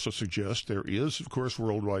might also suggest there is, of course,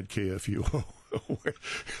 Worldwide KFUO.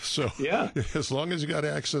 So as long as you got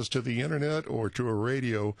access to the internet or to a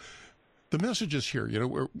radio, the message is here.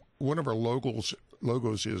 One of our logos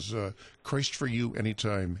is Christ for you,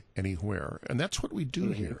 anytime, anywhere. And that's what we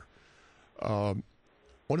do here.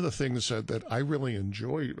 One of the things that I really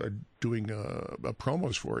enjoy doing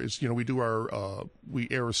promos for is, we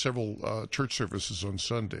air several church services on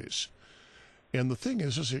Sundays. And the thing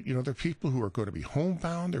is that, there are people who are going to be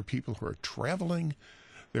homebound. There are people who are traveling.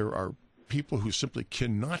 There are people who simply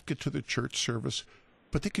cannot get to the church service,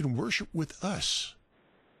 but they can worship with us.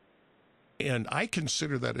 And I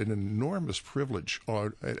consider that an enormous privilege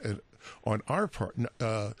on our part.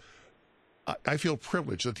 I feel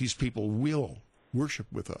privileged that these people will worship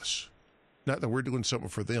with us. Not that we're doing something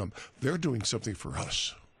for them. They're doing something for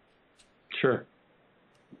us. Sure.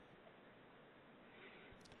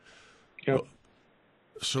 Yep.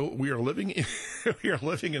 So we are living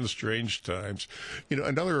in strange times.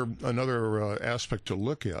 Another aspect to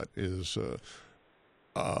look at is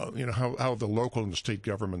how the local and state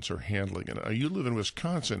governments are handling it. You live in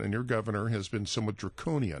Wisconsin, and your governor has been somewhat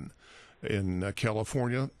draconian. In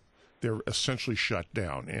California, they're essentially shut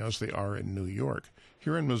down, as they are in New York.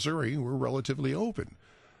 Here in Missouri, we're relatively open.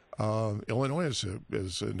 Illinois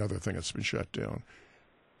is another thing that's been shut down.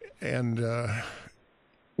 And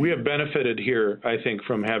we have benefited here, I think,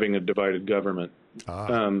 from having a divided government.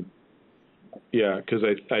 Because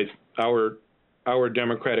our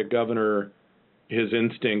Democratic governor, his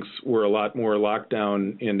instincts were a lot more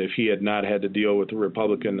lockdown, and if he had not had to deal with the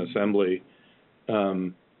Republican Assembly,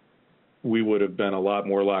 we would have been a lot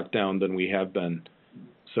more locked down than we have been.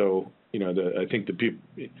 So, I think the people,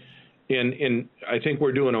 and I think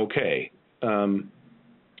we're doing okay. All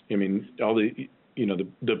the,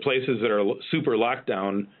 the places that are super locked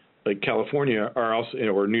down, like California, are also,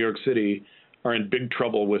 or New York City, are in big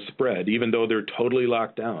trouble with spread, even though they're totally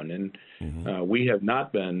locked down. And we have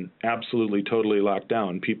not been absolutely totally locked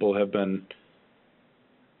down. People have been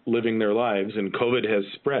living their lives, and COVID has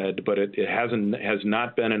spread, but it has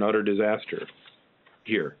not been an utter disaster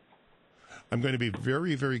here. I'm going to be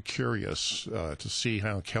very, very curious to see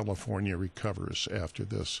how California recovers after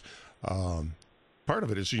this. Part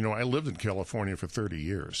of it is, I lived in California for 30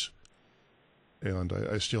 years, and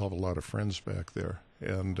I still have a lot of friends back there.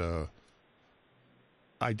 And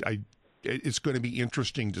it's going to be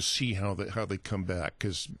interesting to see how they come back,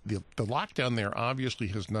 because the lockdown there obviously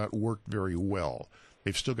has not worked very well.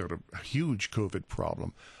 They've still got a huge COVID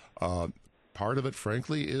problem. part of it,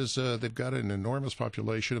 frankly, is they've got an enormous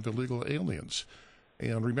population of illegal aliens.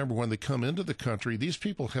 And remember, when they come into the country, these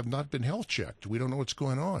people have not been health checked. We don't know what's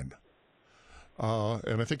going on.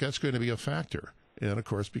 And I think that's going to be a factor. And, of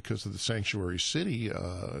course, because of the sanctuary city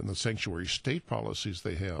and the sanctuary state policies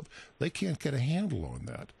they have, they can't get a handle on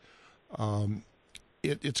that.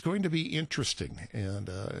 It's going to be interesting, and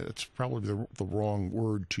it's probably the wrong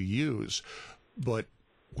word to use. But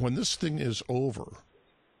when this thing is over,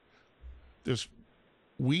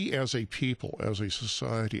 we as a people, as a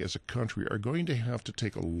society, as a country, are going to have to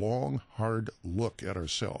take a long, hard look at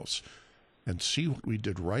ourselves and see what we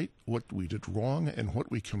did right, what we did wrong, and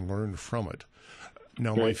what we can learn from it.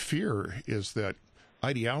 Now, my fear is that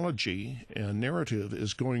ideology and narrative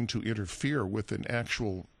is going to interfere with an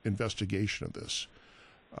actual investigation of this.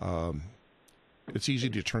 It's easy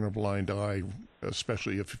to turn a blind eye,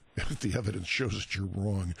 especially if the evidence shows that you're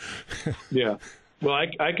wrong. Yeah. Well,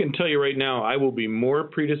 I can tell you right now, I will be more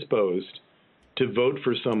predisposed to vote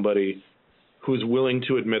for somebody who's willing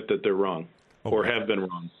to admit that they're wrong or have been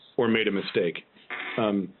wrong or made a mistake.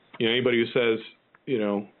 Anybody who says,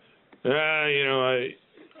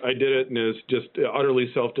 I did it and is just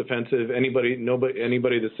utterly self-defensive. Anybody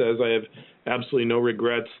that says I have absolutely no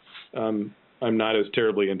regrets, I'm not as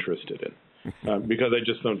terribly interested in because I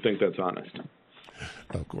just don't think that's honest.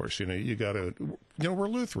 Of course, you got to, we're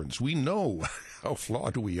Lutherans. We know how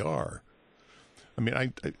flawed we are. I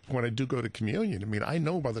mean, when I do go to communion, I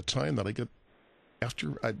know by the time that I get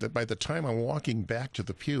by the time I'm walking back to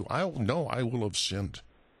the pew, I'll know I will have sinned.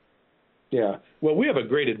 Yeah. Well, we have a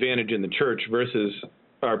great advantage in the church versus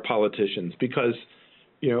our politicians because,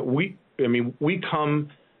 we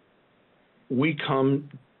come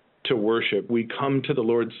to worship. We come to the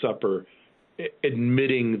Lord's Supper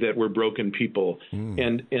admitting that we're broken people.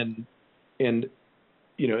 And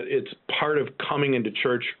it's part of coming into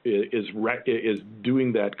church is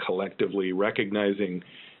doing that collectively, recognizing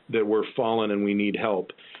that we're fallen and we need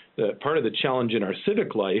help. Part of the challenge in our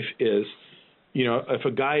civic life is, if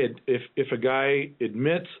a guy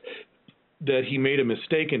admits that he made a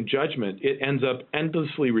mistake in judgment, it ends up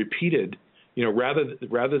endlessly repeated.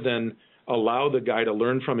 Rather than allow the guy to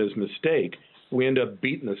learn from his mistake, we end up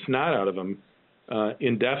beating the snot out of him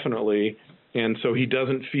indefinitely, and so he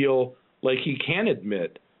doesn't feel like he can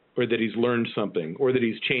admit or that he's learned something or that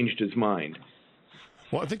he's changed his mind.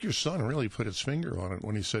 Well, I think your son really put his finger on it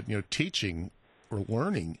when he said, teaching or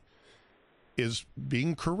learning is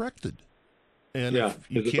being corrected. And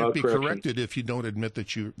you can't be corrected if you don't admit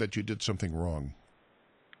that you did something wrong.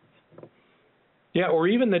 Yeah, or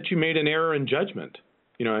even that you made an error in judgment.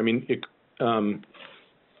 It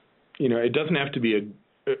doesn't have to be a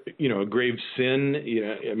grave sin.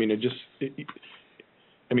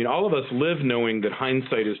 All of us live knowing that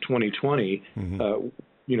hindsight is 20/20. Mm-hmm.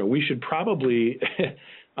 We should probably,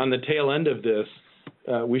 on the tail end of this,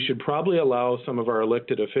 we should probably allow some of our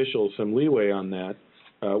elected officials some leeway on that.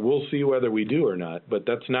 We'll see whether we do or not, but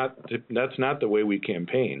that's not the way we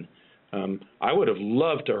campaign. I would have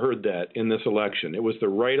loved to heard that in this election. It was the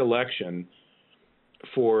right election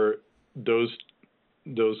for those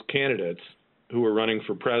candidates who were running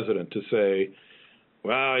for president to say,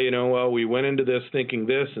 we went into this thinking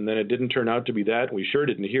this, and then it didn't turn out to be that. We sure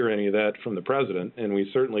didn't hear any of that from the president, and we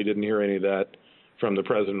certainly didn't hear any of that from the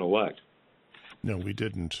president-elect. No, we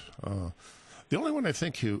didn't. The only one I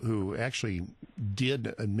think who actually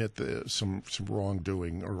did admit some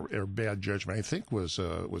wrongdoing or bad judgment, I think, was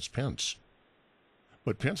Pence.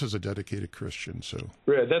 But Pence is a dedicated Christian, so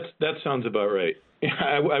yeah, that sounds about right.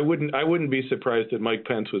 I wouldn't be surprised if Mike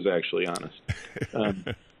Pence was actually honest.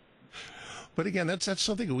 But again, that's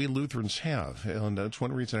something that we Lutherans have, and that's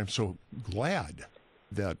one reason I'm so glad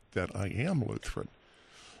that I am Lutheran,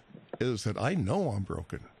 is that I know I'm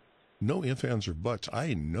broken. No ifs, ands, or buts.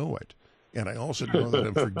 I know it. And I also know that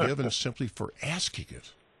I'm forgiven simply for asking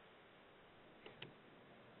it.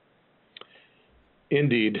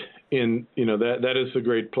 Indeed. That is the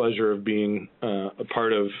great pleasure of being a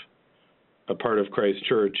part of Christ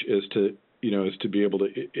Church is to be able to,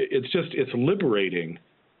 it's liberating,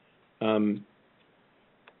 to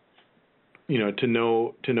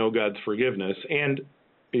know God's forgiveness and,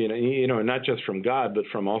 not just from God, but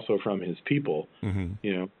also from his people,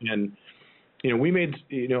 mm-hmm. We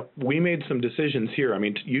made some decisions here.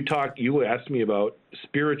 You asked me about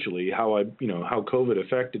spiritually, how COVID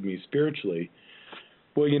affected me spiritually.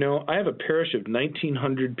 Well, I have a parish of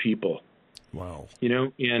 1,900 people. Wow.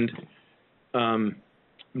 And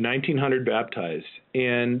 1,900 baptized.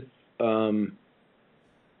 And,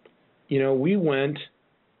 we went,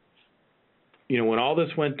 when all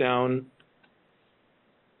this went down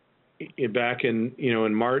back in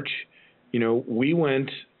March, we went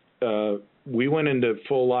into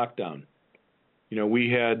full lockdown.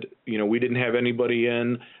 We didn't have anybody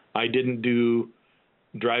in. I didn't do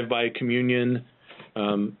drive-by communion.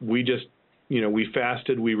 We just, we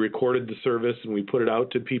fasted, we recorded the service, and we put it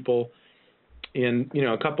out to people. And,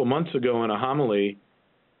 a couple months ago in a homily,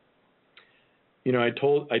 I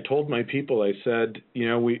told my people, I said,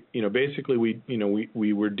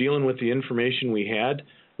 we were dealing with the information we had,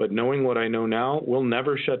 but knowing what I know now, we'll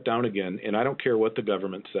never shut down again. And I don't care what the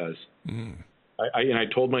government says. Mm. I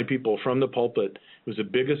told my people from the pulpit, it was the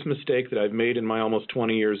biggest mistake that I've made in my almost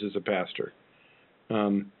 20 years as a pastor.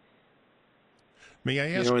 May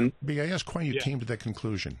I ask why you came to that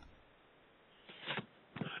conclusion?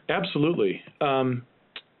 Absolutely.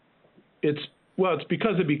 It's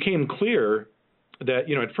because it became clear that,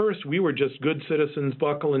 at first we were just good citizens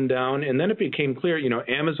buckling down, and then it became clear,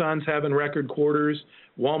 Amazon's having record quarters,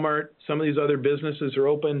 Walmart, some of these other businesses are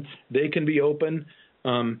open, they can be open,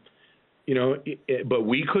 but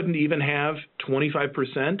we couldn't even have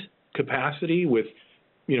 25% capacity with,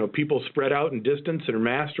 people spread out in distance or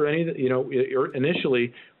masked or anything.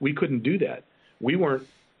 Initially we couldn't do that. We weren't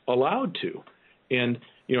allowed to. And,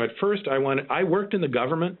 at first I worked in the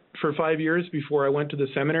government for 5 years before I went to the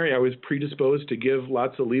seminary. I was predisposed to give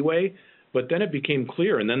lots of leeway, but then it became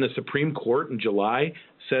clear. And then the Supreme Court in July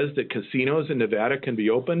says that casinos in Nevada can be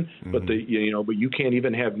open, mm-hmm. but but you can't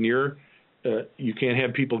even have you can't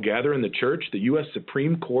have people gather in the church. The U.S.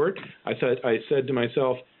 Supreme Court. I said to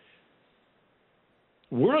myself,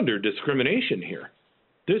 we're under discrimination here.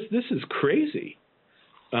 This is crazy.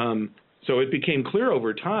 So it became clear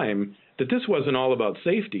over time that this wasn't all about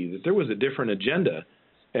safety, that there was a different agenda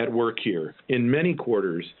at work here in many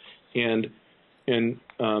quarters. And if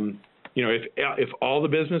all the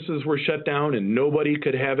businesses were shut down and nobody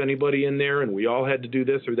could have anybody in there and we all had to do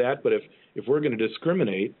this or that, but if we're going to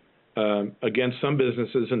discriminate against some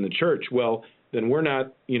businesses in the church, well, then we're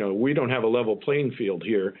not, we don't have a level playing field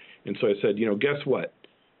here. And so I said, guess what?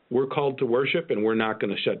 We're called to worship and we're not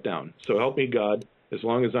going to shut down. So help me God. As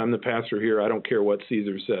long as I'm the pastor here, I don't care what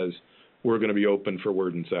Caesar says. We're going to be open for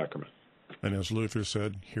word and sacrament. And as Luther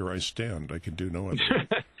said, here I stand. I can do no other.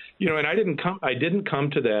 And I didn't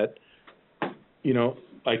come to that,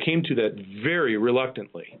 I came to that very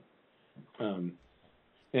reluctantly and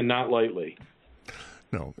not lightly.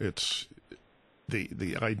 No, it's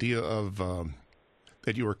the idea of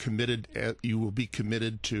that you are committed, you will be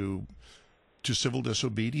committed to civil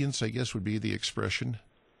disobedience, I guess would be the expression.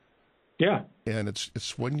 Yeah. And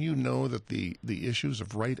it's when you know that the issues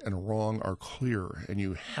of right and wrong are clear and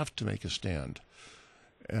you have to make a stand.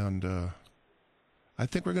 And I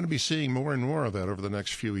think we're going to be seeing more and more of that over the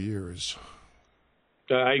next few years.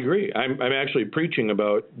 I agree. I'm actually preaching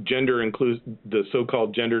about the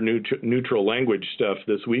so-called gender neutral language stuff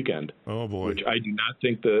this weekend. Oh boy! Which I do not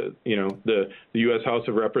think the U.S. House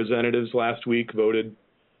of Representatives last week voted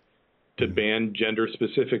to ban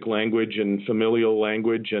gender-specific language and familial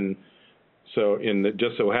language, and so it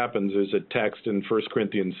just so happens there's a text in 1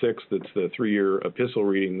 Corinthians 6 that's the 3-year epistle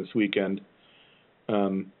reading this weekend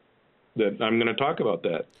that I'm going to talk about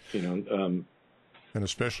that. And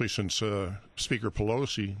especially since Speaker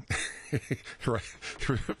Pelosi,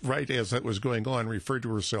 right as that was going on, referred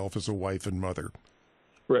to herself as a wife and mother.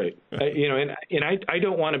 Right. And I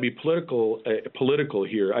don't want to be political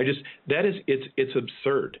here. It's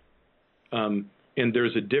absurd. And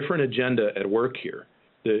there's a different agenda at work here.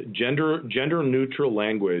 The gender neutral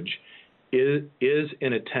language is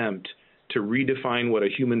an attempt to redefine what a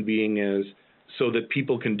human being is so that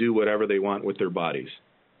people can do whatever they want with their bodies.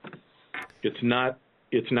 It's not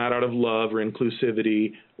out of love or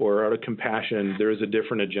inclusivity or out of compassion. There is a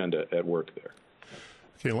different agenda at work there.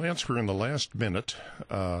 Okay, Lance, we're in the last minute,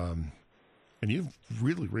 and you've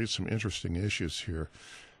really raised some interesting issues here.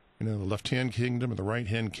 The left-hand kingdom and the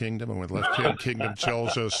right-hand kingdom, and when the left-hand kingdom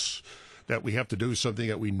tells us that we have to do something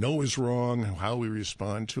that we know is wrong, how we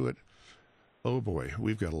respond to it. Oh boy,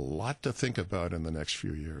 we've got a lot to think about in the next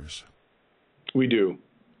few years. We do.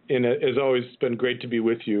 And as always, it's been great to be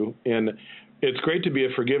with you. And it's great to be a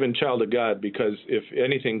forgiven child of God because, if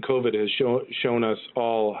anything, COVID has shown us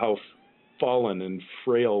all how fallen and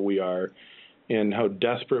frail we are and how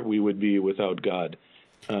desperate we would be without God.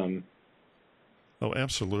 Oh,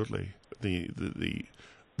 absolutely. The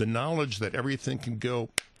knowledge that everything can go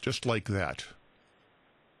just like that.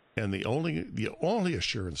 And the only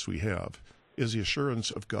assurance we have is the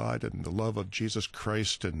assurance of God and the love of Jesus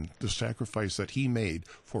Christ and the sacrifice that he made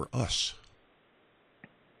for us.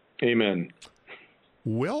 Amen.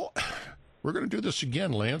 Well, we're going to do this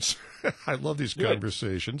again, Lance. I love these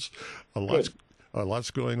conversations. A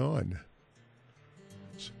lot's going on.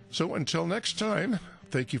 So until next time,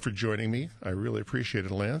 thank you for joining me. I really appreciate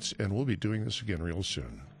it, Lance, and we'll be doing this again real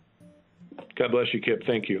soon. God bless you, Kip.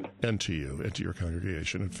 Thank you. And to you, and to your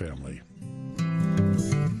congregation and family.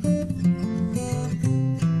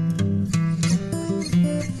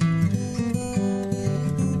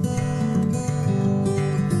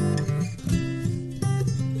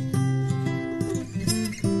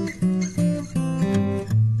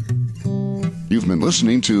 You've been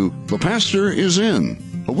listening to The Pastor is In,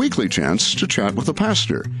 a weekly chance to chat with the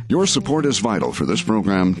pastor. Your support is vital for this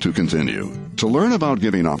program to continue. To learn about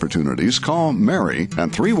giving opportunities, call Mary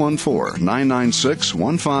at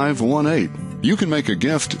 314-996-1518. You can make a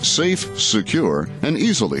gift safe, secure, and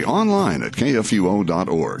easily online at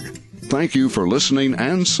kfuo.org. Thank you for listening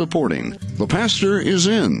and supporting The Pastor is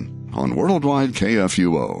In on Worldwide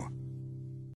KFUO.